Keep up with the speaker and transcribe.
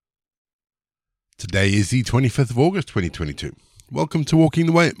Today is the 25th of August 2022. Welcome to Walking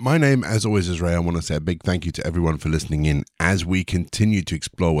the Way. My name, as always, is Ray. I want to say a big thank you to everyone for listening in as we continue to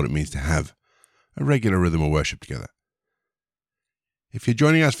explore what it means to have a regular rhythm of worship together. If you're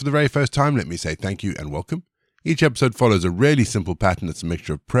joining us for the very first time, let me say thank you and welcome. Each episode follows a really simple pattern. It's a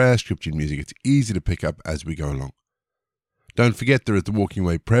mixture of prayer, scripture, and music. It's easy to pick up as we go along. Don't forget there is the Walking the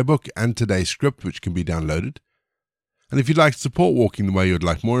Way prayer book and today's script, which can be downloaded. And if you'd like to support Walking the Way, you'd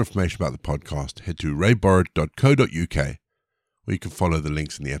like more information about the podcast, head to rayborrett.co.uk, where you can follow the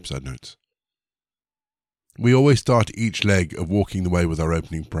links in the episode notes. We always start each leg of Walking the Way with our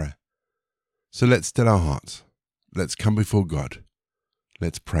opening prayer. So let's still our hearts. Let's come before God.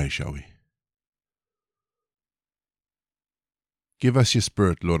 Let's pray, shall we? Give us your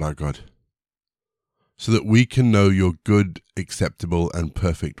Spirit, Lord our God, so that we can know your good, acceptable, and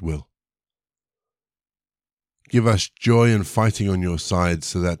perfect will. Give us joy in fighting on your side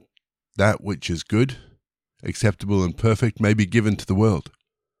so that that which is good, acceptable, and perfect may be given to the world.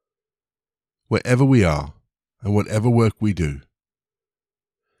 Wherever we are and whatever work we do,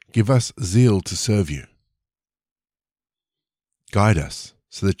 give us zeal to serve you. Guide us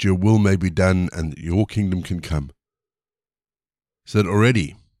so that your will may be done and that your kingdom can come, so that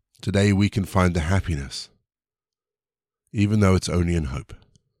already today we can find the happiness, even though it's only in hope.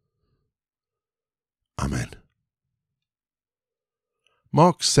 Amen.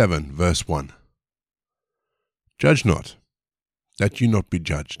 Mark 7, verse 1. Judge not, that you not be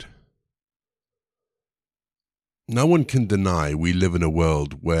judged. No one can deny we live in a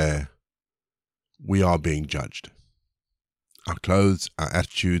world where we are being judged. Our clothes, our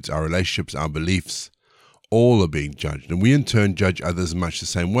attitudes, our relationships, our beliefs, all are being judged, and we in turn judge others in much the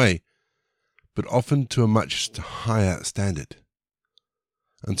same way, but often to a much higher standard.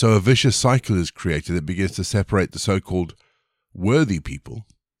 And so a vicious cycle is created that begins to separate the so-called worthy people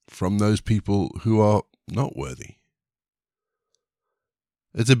from those people who are not worthy.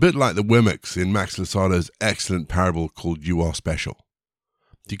 It's a bit like the Wemmicks in Max Lucado's excellent parable called You Are Special.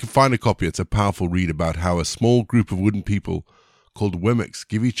 You can find a copy. It's a powerful read about how a small group of wooden people called Wemmicks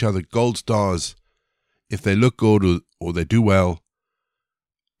give each other gold stars if they look good or they do well,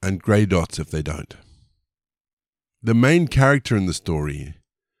 and grey dots if they don't. The main character in the story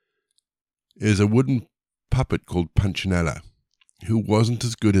is a wooden puppet called Punchinello, who wasn't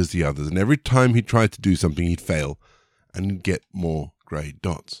as good as the others, and every time he tried to do something he'd fail and get more grey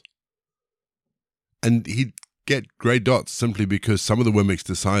dots. And he'd get grey dots simply because some of the Wemmicks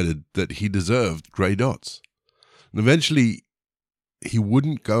decided that he deserved grey dots. And eventually he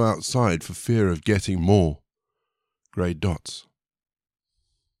wouldn't go outside for fear of getting more grey dots.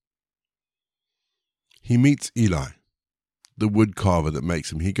 He meets Eli, the wood carver that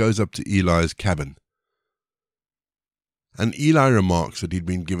makes him. He goes up to Eli's cabin. And Eli remarks that he'd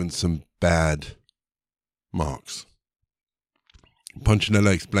been given some bad marks.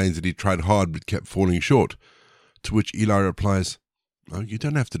 Punchinello explains that he tried hard but kept falling short, to which Eli replies, "Oh, you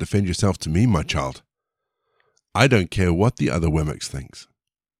don't have to defend yourself to me, my child. I don't care what the other Wemmicks thinks."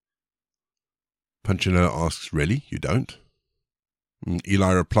 Punchinello asks, "Really, you don't?" And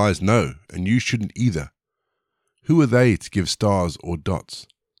Eli replies, "No, and you shouldn't either. Who are they to give stars or dots?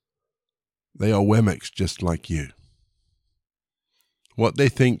 They are Wemmicks just like you. What they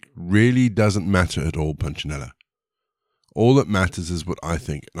think really doesn't matter at all, Punchinello. All that matters is what I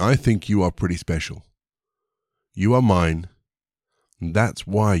think, and I think you are pretty special. You are mine, and that's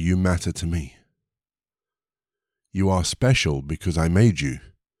why you matter to me. You are special because I made you,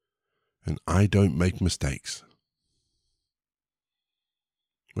 and I don't make mistakes."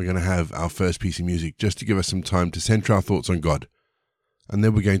 We're going to have our first piece of music just to give us some time to center our thoughts on God, and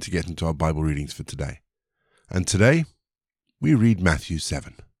then we're going to get into our Bible readings for today. And today, we read Matthew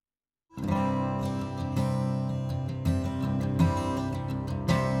 7.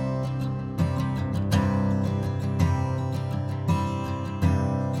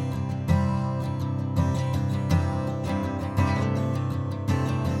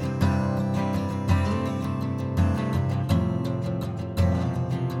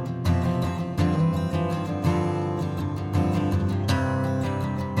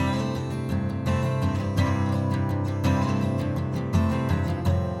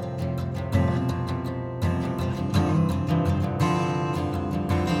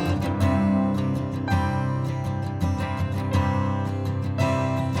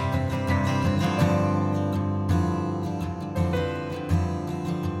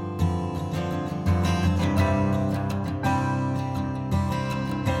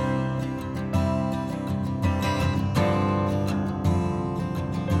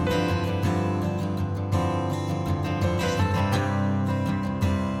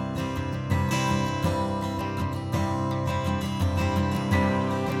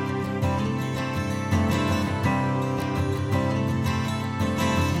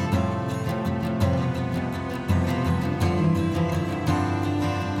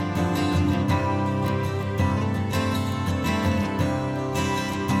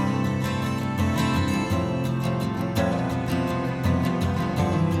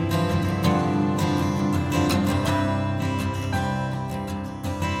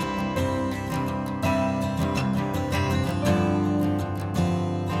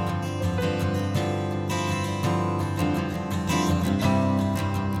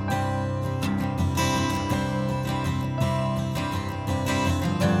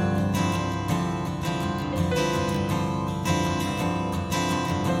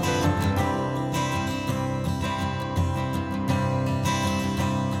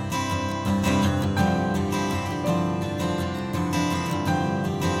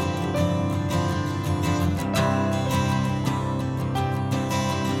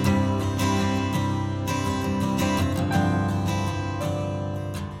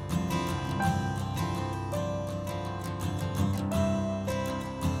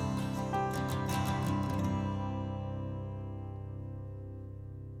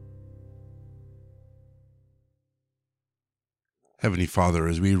 Heavenly Father,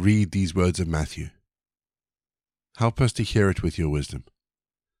 as we read these words of Matthew, help us to hear it with your wisdom.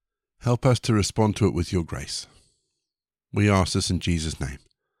 Help us to respond to it with your grace. We ask this in Jesus' name.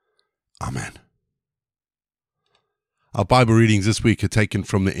 Amen. Our Bible readings this week are taken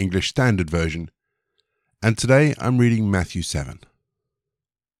from the English Standard Version, and today I'm reading Matthew 7.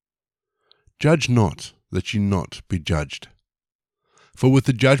 Judge not, that you not be judged. For with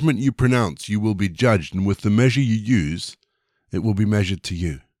the judgment you pronounce you will be judged, and with the measure you use it will be measured to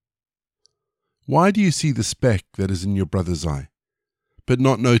you. Why do you see the speck that is in your brother's eye, but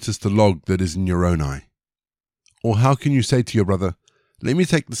not notice the log that is in your own eye? Or how can you say to your brother, let me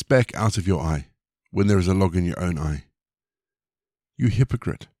take the speck out of your eye, when there is a log in your own eye? You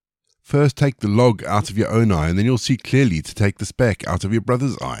hypocrite! First take the log out of your own eye, and then you'll see clearly to take the speck out of your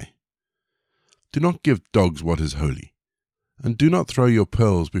brother's eye. Do not give dogs what is holy, and do not throw your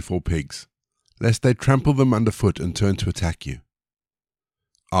pearls before pigs, lest they trample them underfoot and turn to attack you.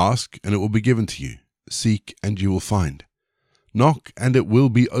 Ask, and it will be given to you. Seek, and you will find. Knock, and it will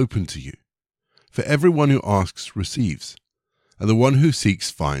be opened to you. For everyone who asks receives, and the one who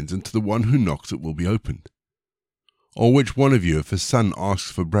seeks finds, and to the one who knocks it will be opened. Or which one of you, if his son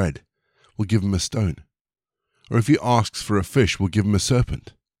asks for bread, will give him a stone? Or if he asks for a fish, will give him a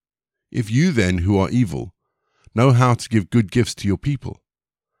serpent? If you then, who are evil, know how to give good gifts to your people,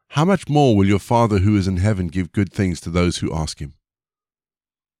 how much more will your Father who is in heaven give good things to those who ask him?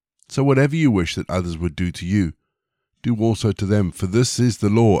 So whatever you wish that others would do to you, do also to them, for this is the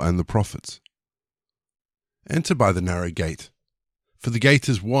law and the prophets. Enter by the narrow gate, for the gate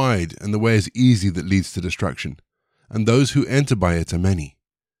is wide and the way is easy that leads to destruction, and those who enter by it are many.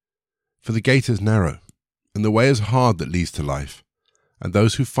 For the gate is narrow, and the way is hard that leads to life, and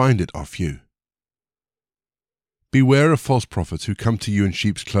those who find it are few. Beware of false prophets who come to you in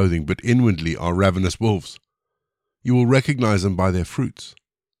sheep's clothing, but inwardly are ravenous wolves. You will recognize them by their fruits.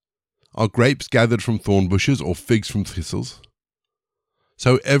 Are grapes gathered from thorn bushes, or figs from thistles?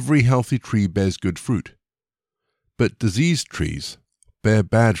 So every healthy tree bears good fruit, but diseased trees bear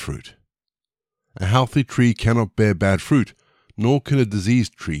bad fruit. A healthy tree cannot bear bad fruit, nor can a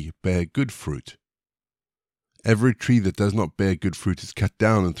diseased tree bear good fruit. Every tree that does not bear good fruit is cut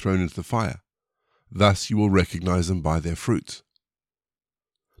down and thrown into the fire. Thus you will recognize them by their fruits.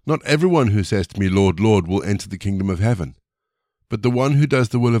 Not everyone who says to me, Lord, Lord, will enter the kingdom of heaven, but the one who does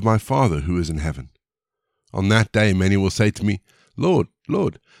the will of my Father who is in heaven. On that day many will say to me, Lord,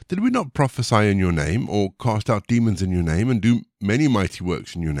 Lord, did we not prophesy in your name, or cast out demons in your name, and do many mighty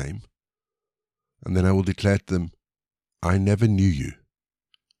works in your name? And then I will declare to them, I never knew you.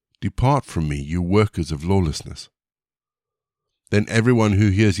 Depart from me, you workers of lawlessness. Then everyone who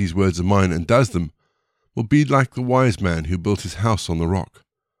hears these words of mine and does them will be like the wise man who built his house on the rock.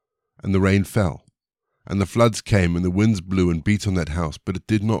 And the rain fell, and the floods came, and the winds blew and beat on that house, but it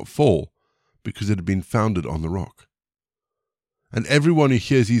did not fall, because it had been founded on the rock. And everyone who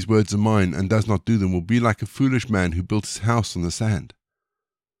hears these words of mine and does not do them will be like a foolish man who built his house on the sand.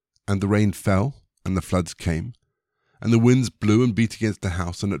 And the rain fell, and the floods came, and the winds blew and beat against the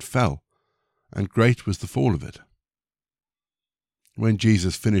house, and it fell, and great was the fall of it. When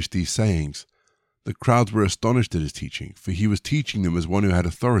Jesus finished these sayings, the crowds were astonished at his teaching, for he was teaching them as one who had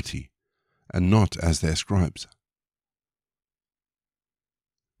authority, and not as their scribes.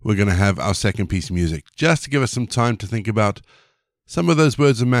 We're going to have our second piece of music, just to give us some time to think about some of those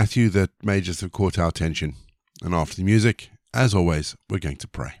words of Matthew that may just have caught our attention. And after the music, as always, we're going to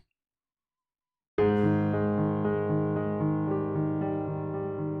pray.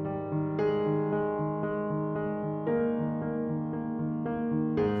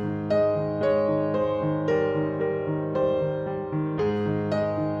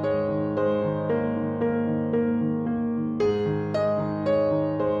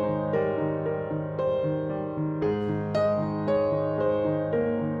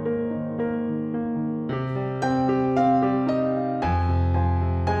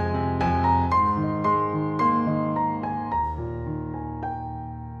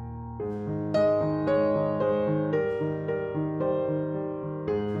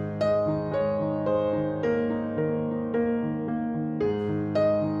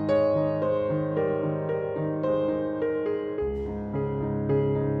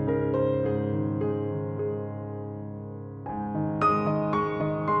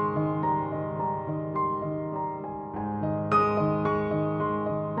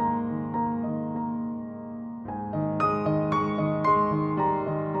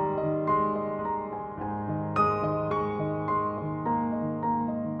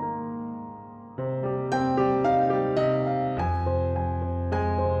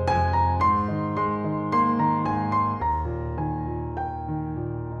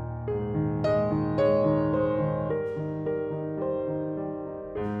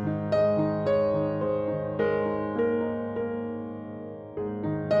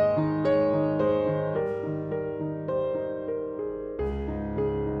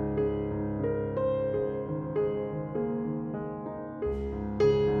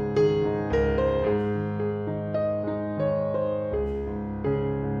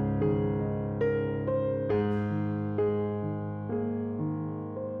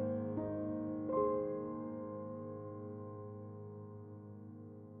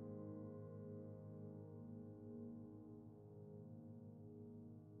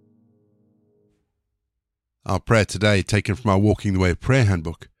 Our prayer today, taken from our Walking the Way prayer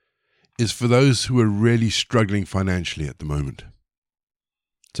handbook, is for those who are really struggling financially at the moment.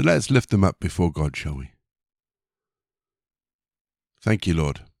 So let's lift them up before God, shall we? Thank you,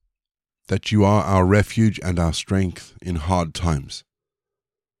 Lord, that you are our refuge and our strength in hard times,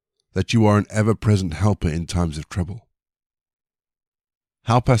 that you are an ever-present helper in times of trouble.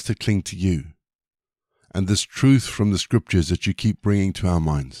 Help us to cling to you and this truth from the scriptures that you keep bringing to our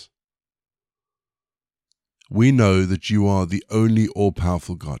minds. We know that you are the only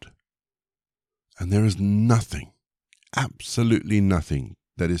all-powerful God, and there is nothing, absolutely nothing,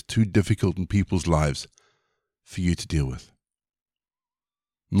 that is too difficult in people's lives for you to deal with.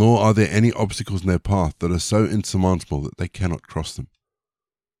 Nor are there any obstacles in their path that are so insurmountable that they cannot cross them,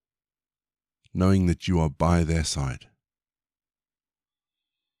 knowing that you are by their side.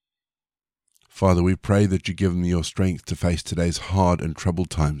 Father, we pray that you give them your strength to face today's hard and troubled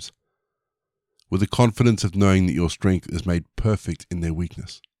times, with the confidence of knowing that your strength is made perfect in their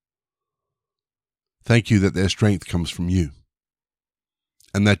weakness. Thank you that their strength comes from you,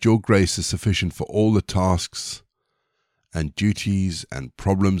 and that your grace is sufficient for all the tasks and duties and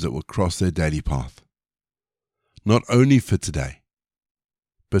problems that will cross their daily path, not only for today,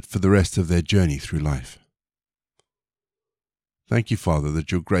 but for the rest of their journey through life. Thank you, Father,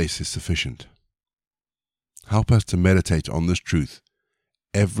 that your grace is sufficient. Help us to meditate on this truth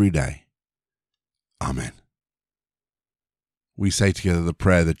every day. Amen. We say together the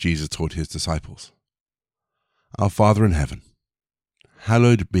prayer that Jesus taught his disciples. Our Father in heaven,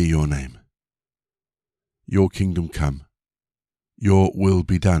 hallowed be your name. Your kingdom come. Your will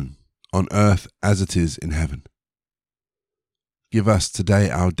be done, on earth as it is in heaven. Give us today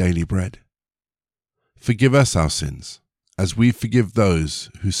our daily bread. Forgive us our sins, as we forgive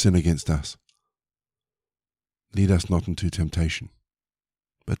those who sin against us. Lead us not into temptation,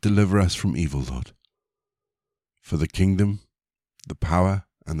 but deliver us from evil, Lord. For the kingdom, the power,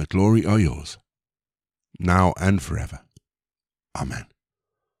 and the glory are yours, now and forever. Amen.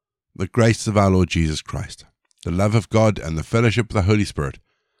 The grace of our Lord Jesus Christ, the love of God, and the fellowship of the Holy Spirit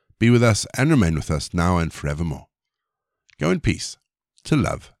be with us and remain with us now and forevermore. Go in peace to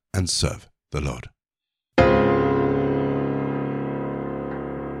love and serve the Lord.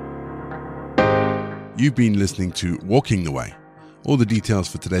 You've been listening to Walking the Way. All the details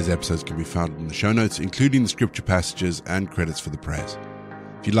for today's episodes can be found in the show notes, including the scripture passages and credits for the prayers.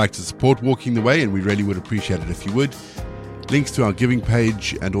 If you'd like to support Walking the Way, and we really would appreciate it if you would, links to our giving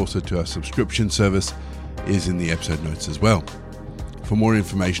page and also to our subscription service is in the episode notes as well. For more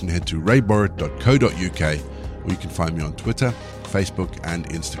information, head to rayborrett.co.uk, or you can find me on Twitter, Facebook, and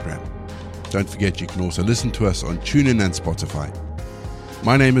Instagram. Don't forget you can also listen to us on TuneIn and Spotify.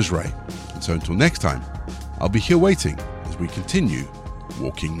 My name is Ray, and so until next time, I'll be here waiting as we continue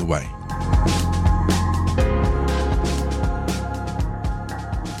walking the way.